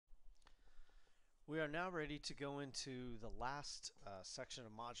We are now ready to go into the last section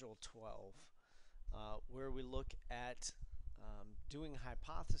of Module 12, where we look at doing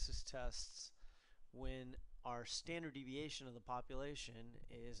hypothesis tests when our standard deviation of the population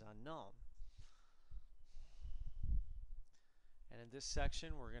is unknown. And in this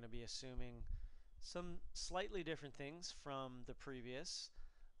section, we're going to be assuming some slightly different things from the previous.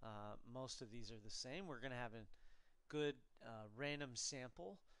 Most of these are the same. We're going to have a good random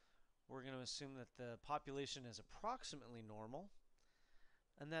sample. We're going to assume that the population is approximately normal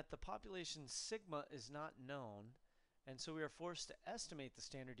and that the population sigma is not known, and so we are forced to estimate the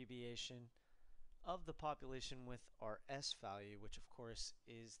standard deviation of the population with our S value, which of course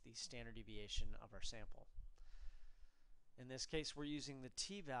is the standard deviation of our sample. In this case, we're using the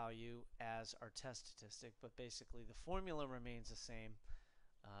t value as our test statistic, but basically the formula remains the same.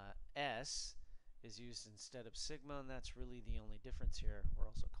 S is used instead of sigma, and that's really the only difference here. We're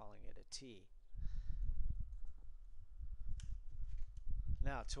also calling it a t.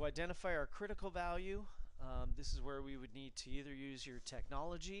 Now, to identify our critical value, this is where we would need to either use your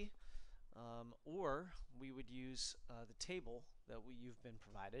technology or we would use the table that you've been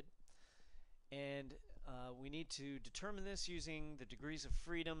provided. And we need to determine this using the degrees of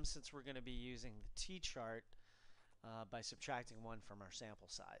freedom, since we're going to be using the t-chart by subtracting 1 from our sample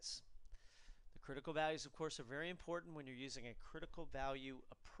size. The critical values, of course, are very important when you're using a critical value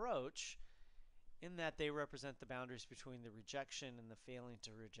approach, in that they represent the boundaries between the rejection and the failing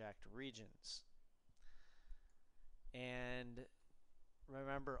to reject regions. And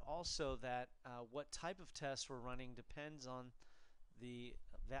remember also that what type of test we're running depends on the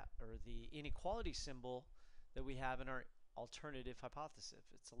inequality symbol that we have in our alternative hypothesis.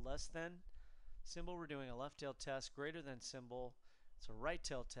 If it's a less than symbol, we're doing a left-tailed test. Greater than symbol, it's a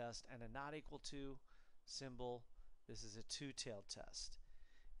right-tailed test. And a not equal to symbol, this is a two-tailed test.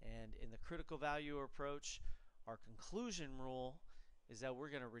 And in the critical value approach, our conclusion rule is that we're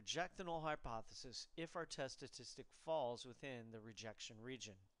going to reject the null hypothesis if our test statistic falls within the rejection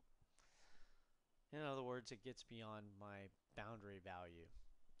region. In other words, it gets beyond my boundary value.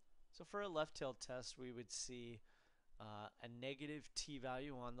 So for a left-tailed test, we would see a negative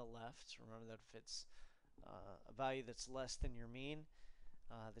t-value on the left. Remember that if it's a value that's less than your mean,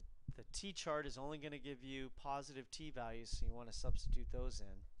 the t-chart is only going to give you positive t-values, so you want to substitute those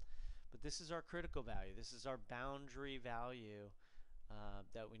in. But this is our critical value. This is our boundary value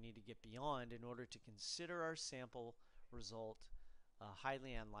that we need to get beyond in order to consider our sample result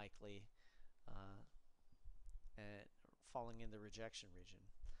highly unlikely and falling in the rejection region.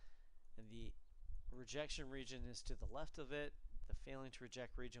 And the rejection region is to the left of it. The failing to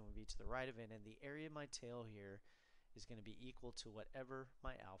reject region would be to the right of it. And the area of my tail here is going to be equal to whatever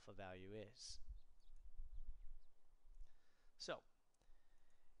my alpha value is. So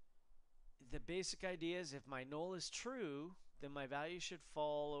the basic idea is if my null is true, then my value should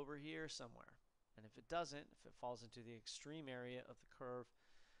fall over here somewhere. And if it doesn't, if it falls into the extreme area of the curve,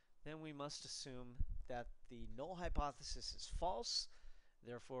 then we must assume that the null hypothesis is false.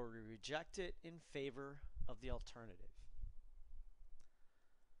 Therefore, we reject it in favor of the alternative.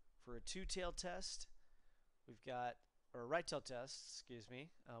 For a two-tailed test, we've got, or a right-tailed test, excuse me,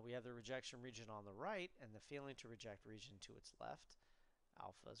 we have the rejection region on the right and the failing to reject region to its left.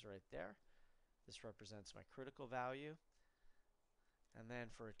 Alpha is right there. This represents my critical value. And then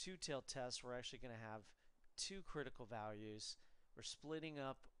for a two-tailed test, we're actually going to have two critical values. We're splitting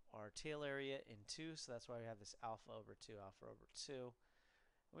up our tail area in two, so that's why we have this alpha over 2, alpha over 2.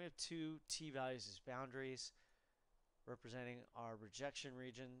 And we have two t-values as boundaries, representing our rejection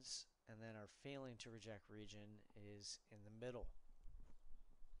regions, and then our failing to reject region is in the middle.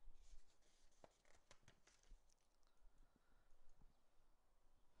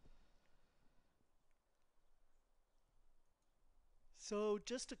 So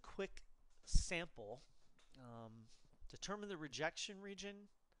just a quick sample. Determine the rejection region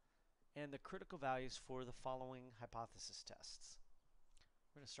and the critical values for the following hypothesis tests.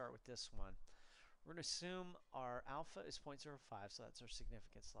 We're going to start with this one. We're going to assume our alpha is 0.05, so that's our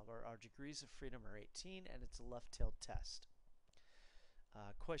significance level. Our degrees of freedom are 18, and it's a left-tailed test.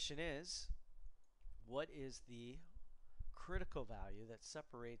 Question is, what is the critical value that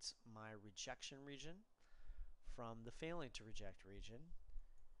separates my rejection region from the failing to reject region,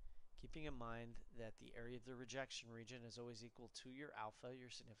 keeping in mind that the area of the rejection region is always equal to your alpha, your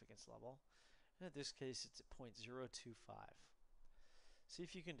significance level, and in this case it's at 0.025. See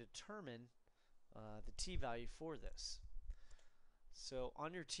if you can determine the t-value for this. So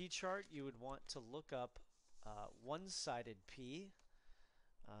on your t-chart, you would want to look up one-sided p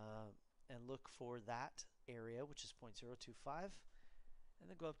and look for that area, which is 0.025. and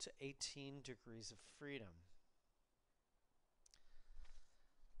then go up to 18 degrees of freedom.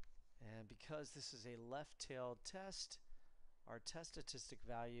 And because this is a left-tailed test, our test statistic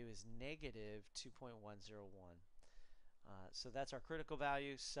value is negative 2.101. So that's our critical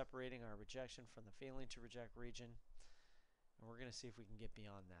value, separating our rejection from the failing to reject region. And we're going to see if we can get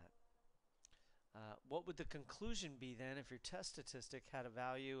beyond that. What would the conclusion be then if your test statistic had a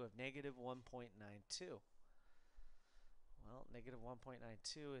value of negative 1.92? Well, negative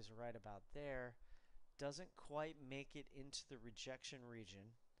 1.92 is right about there. Doesn't quite make it into the rejection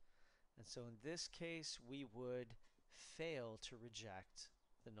region. And so in this case, we would fail to reject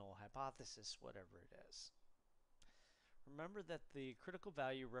the null hypothesis, whatever it is. Remember that the critical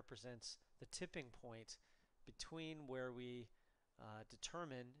value represents the tipping point between where we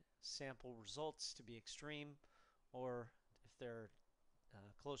determine sample results to be extreme, or if they're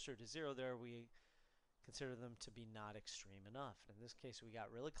closer to zero there, we consider them to be not extreme enough. In this case, we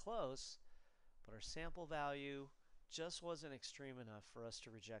got really close, but our sample value just wasn't extreme enough for us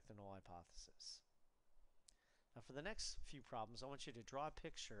to reject the null hypothesis. Now for the next few problems, I want you to draw a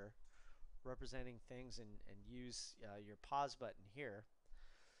picture representing things and use your pause button here.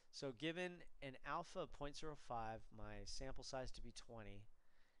 So given an alpha of 0.05, my sample size to be 20,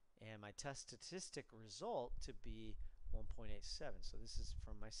 and my test statistic result to be 1.87. So this is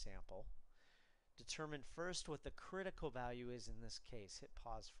from my sample. Determine first what the critical value is in this case. Hit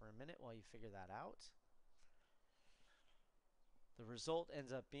pause for a minute while you figure that out. The result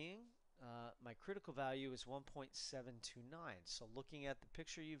ends up being my critical value is 1.729. So looking at the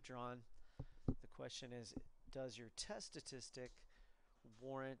picture you've drawn, the question is, does your test statistic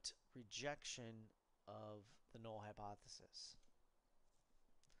warrant rejection of the null hypothesis?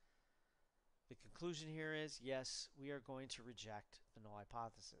 The conclusion here is yes, we are going to reject the null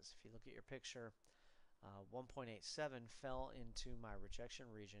hypothesis. If you look at your picture, 1.87 fell into my rejection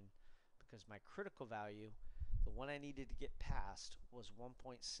region because my critical value, the one I needed to get past, was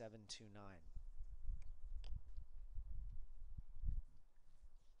 1.729.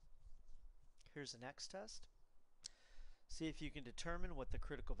 Here's the next test. See if you can determine what the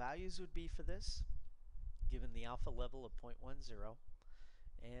critical values would be for this, given the alpha level of 0.10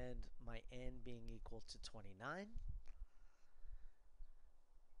 and my n being equal to 29,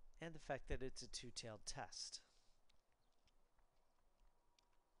 and the fact that it's a two-tailed test.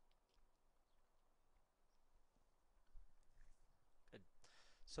 Good.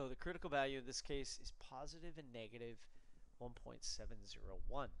 So the critical value in this case is positive and negative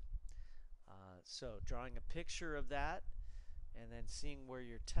 1.701. So drawing a picture of that and then seeing where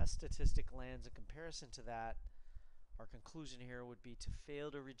your test statistic lands in comparison to that, our conclusion here would be to fail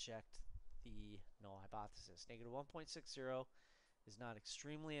to reject the null hypothesis. Negative 1.60 is not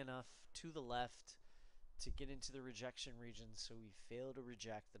extremely enough to the left to get into the rejection region, so we fail to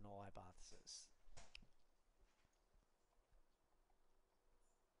reject the null hypothesis.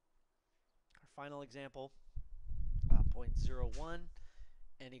 Our final example, 0.01,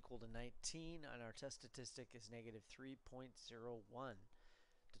 n equal to 19, and our test statistic is negative 3.01.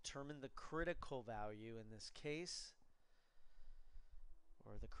 Determine the critical value in this case,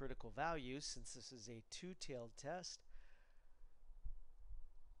 or the critical value, since this is a two-tailed test.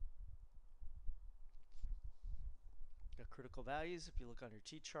 The critical values, if you look on your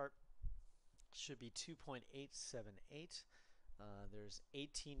t-chart, should be 2.878. There's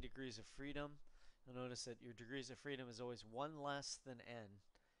 18 degrees of freedom. You'll notice that your degrees of freedom is always one less than n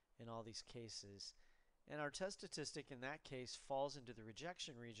in all these cases. And our test statistic in that case falls into the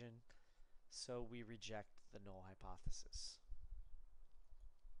rejection region, so we reject the null hypothesis.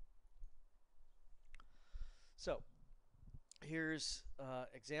 So here's an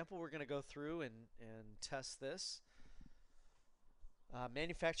example. We're going to go through and test this.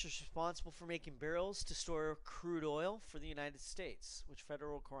 Manufacturers responsible for making barrels to store crude oil for the United States, which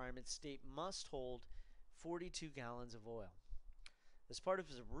federal requirements state must hold 42 gallons of oil. As part of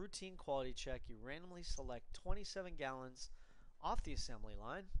a routine quality check, you randomly select 27 gallons off the assembly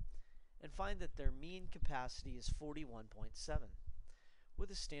line and find that their mean capacity is 41.7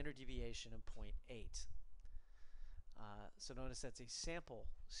 with a standard deviation of 0.8. So notice that's a sample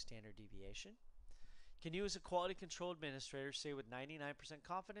standard deviation. Can you as a quality control administrator say with 99%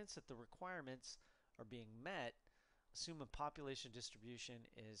 confidence that the requirements are being met, assume a population distribution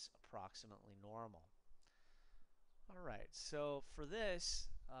is approximately normal? Alright, so for this,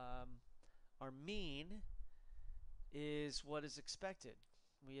 our mean is what is expected.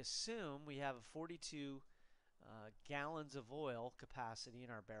 We assume we have a 42 gallons of oil capacity in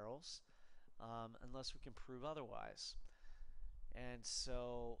our barrels, unless we can prove otherwise. And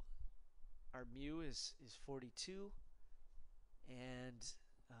so our mu is 42, And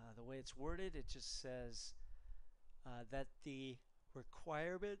the way it's worded, it just says that the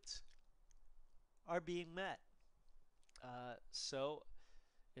requirements are being met. So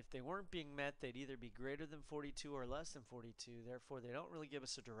if they weren't being met, they'd either be greater than 42 or less than 42. Therefore, they don't really give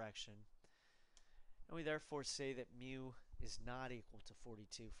us a direction. And we therefore say that mu is not equal to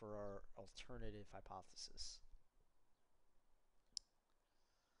 42 for our alternative hypothesis.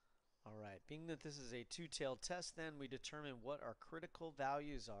 All right, being that this is a two-tailed test, then we determine what our critical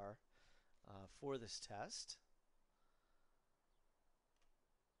values are for this test.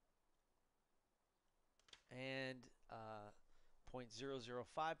 And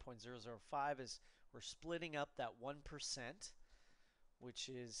 0.005 is we're splitting up that 1%, which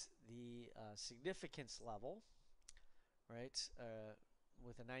is the significance level, right?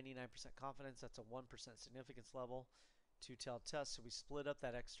 With a 99% confidence, that's a 1% significance level. Two-tailed test, so we split up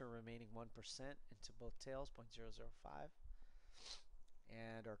that extra remaining 1% into both tails, 0.005.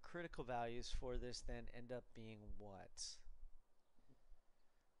 And our critical values for this then end up being what?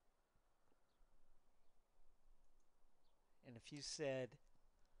 And if you said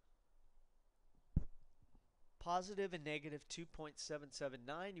positive and negative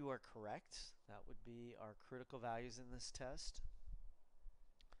 2.779, you are correct. That would be our critical values in this test.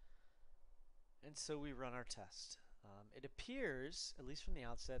 And so we run our test. It appears, at least from the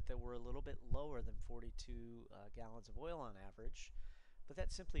outset, that we're a little bit lower than 42 gallons of oil on average, but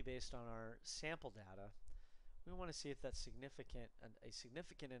that's simply based on our sample data. We want to see if that's a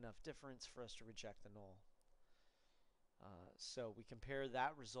significant enough difference for us to reject the null. So we compare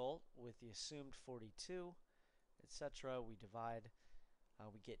that result with the assumed 42, etc. We divide,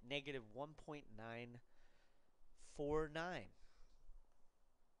 we get negative 1.949,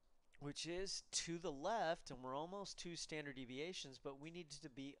 which is to the left, and we're almost 2 standard deviations, but we need to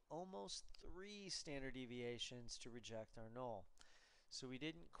be almost 3 standard deviations to reject our null. So we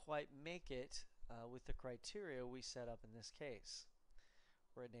didn't quite make it with the criteria we set up in this case.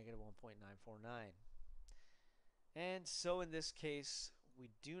 We're at negative 1.949. And so in this case, we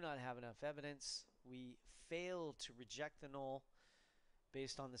do not have enough evidence. We fail to reject the null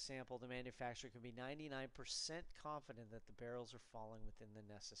based on the sample. The manufacturer can be 99% confident that the barrels are falling within the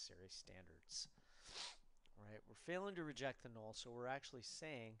necessary standards. Right? We're failing to reject the null, so we're actually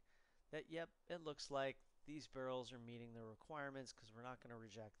saying that, yep, it looks like these barrels are meeting the requirements because we're not going to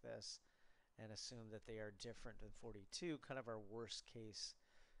reject this and assume that they are different than 42, kind of our worst case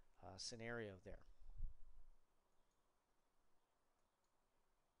scenario there.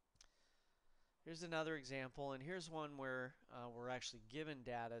 Here's another example, and here's one where we're actually given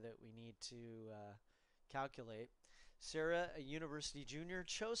data that we need to calculate. Sarah, a university junior,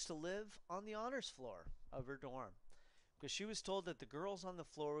 chose to live on the honors floor of her dorm because she was told that the girls on the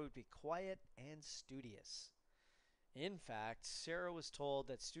floor would be quiet and studious. In fact, Sarah was told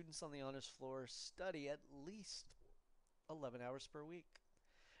that students on the honors floor study at least 11 hours per week.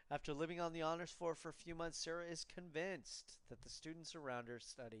 After living on the honors floor for a few months, Sarah is convinced that the students around her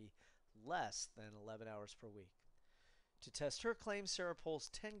study less than 11 hours per week. To test her claim, Sarah polls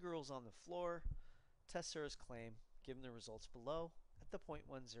 10 girls on the floor. Test Sarah's claim, given the results below, at the 0.10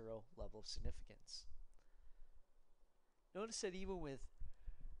 level of significance. Notice that even with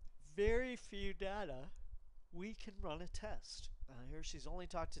very few data, we can run a test. Here she's only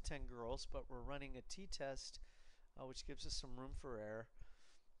talked to 10 girls, but we're running a t-test, which gives us some room for error.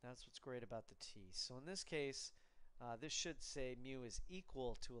 That's what's great about the t. So in this case, this should say mu is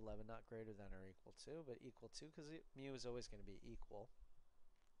equal to 11, not greater than or equal to, but equal to, because mu is always going to be equal.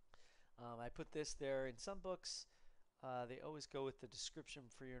 I put this there. In some books, they always go with the description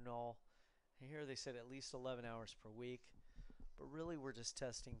for your null. Here they said at least 11 hours per week, but really we're just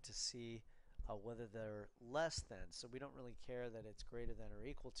testing to see whether they're less than. So we don't really care that it's greater than or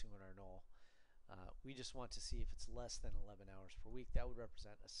equal to in our null. We just want to see if it's less than 11 hours per week. That would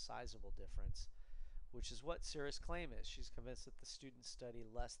represent a sizable difference, which is what Sarah's claim is. She's convinced that the students study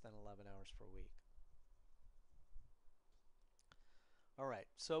less than 11 hours per week. All right,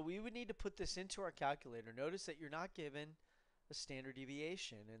 so we would need to put this into our calculator. Notice that you're not given a standard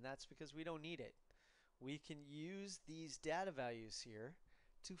deviation, and that's because we don't need it. We can use these data values here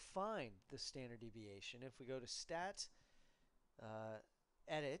to find the standard deviation. If we go to Stat,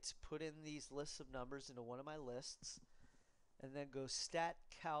 Edit, put in these lists of numbers into one of my lists, and then go Stat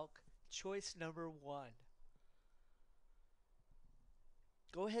Calc choice number 1.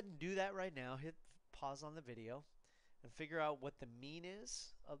 Go ahead and do that right now. Hit pause on the video and figure out what the mean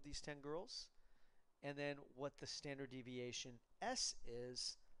is of these 10 girls and then what the standard deviation S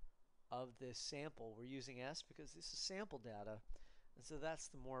is of this sample. We're using S because this is sample data, and so that's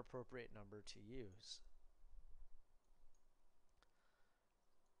the more appropriate number to use.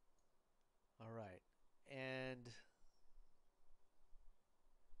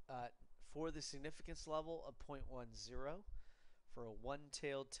 For the significance level of 0.10, for a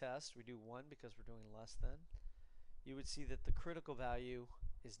one-tailed test, we do 1 because we're doing less than, you would see that the critical value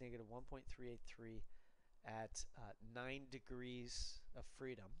is negative 1.383 at 9 degrees of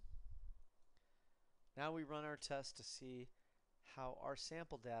freedom. Now we run our test to see how our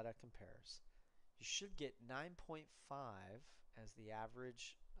sample data compares. You should get 9.5 as the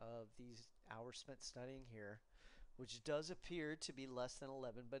average of these hours spent studying here, which does appear to be less than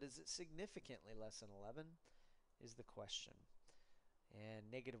 11, but is it significantly less than 11 is the question.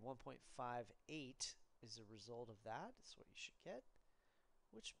 And negative 1.58 is a result of that. That's what you should get,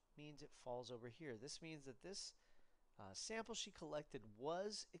 which means it falls over here. This means that this sample she collected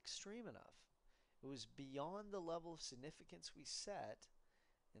was extreme enough. It was beyond the level of significance we set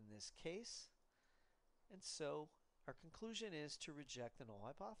in this case, and so our conclusion is to reject the null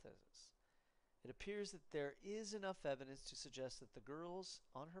hypothesis. It appears that there is enough evidence to suggest that the girls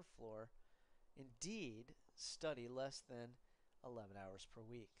on her floor indeed study less than 11 hours per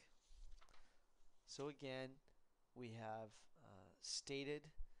week. So again, we have stated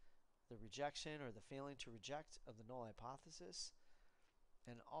the rejection or the failing to reject of the null hypothesis,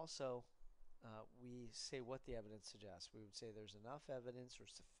 and also we say what the evidence suggests. We would say there's enough evidence or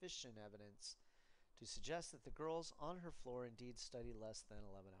sufficient evidence to suggest that the girls on her floor indeed study less than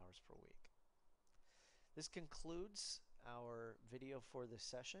 11 hours per week. This concludes our video for this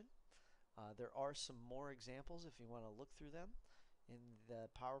session. There are some more examples if you want to look through them in the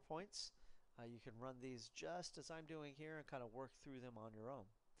PowerPoints. You can run these just as I'm doing here and kind of work through them on your own.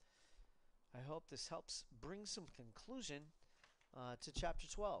 I hope this helps bring some conclusion to Chapter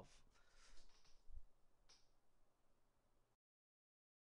 12.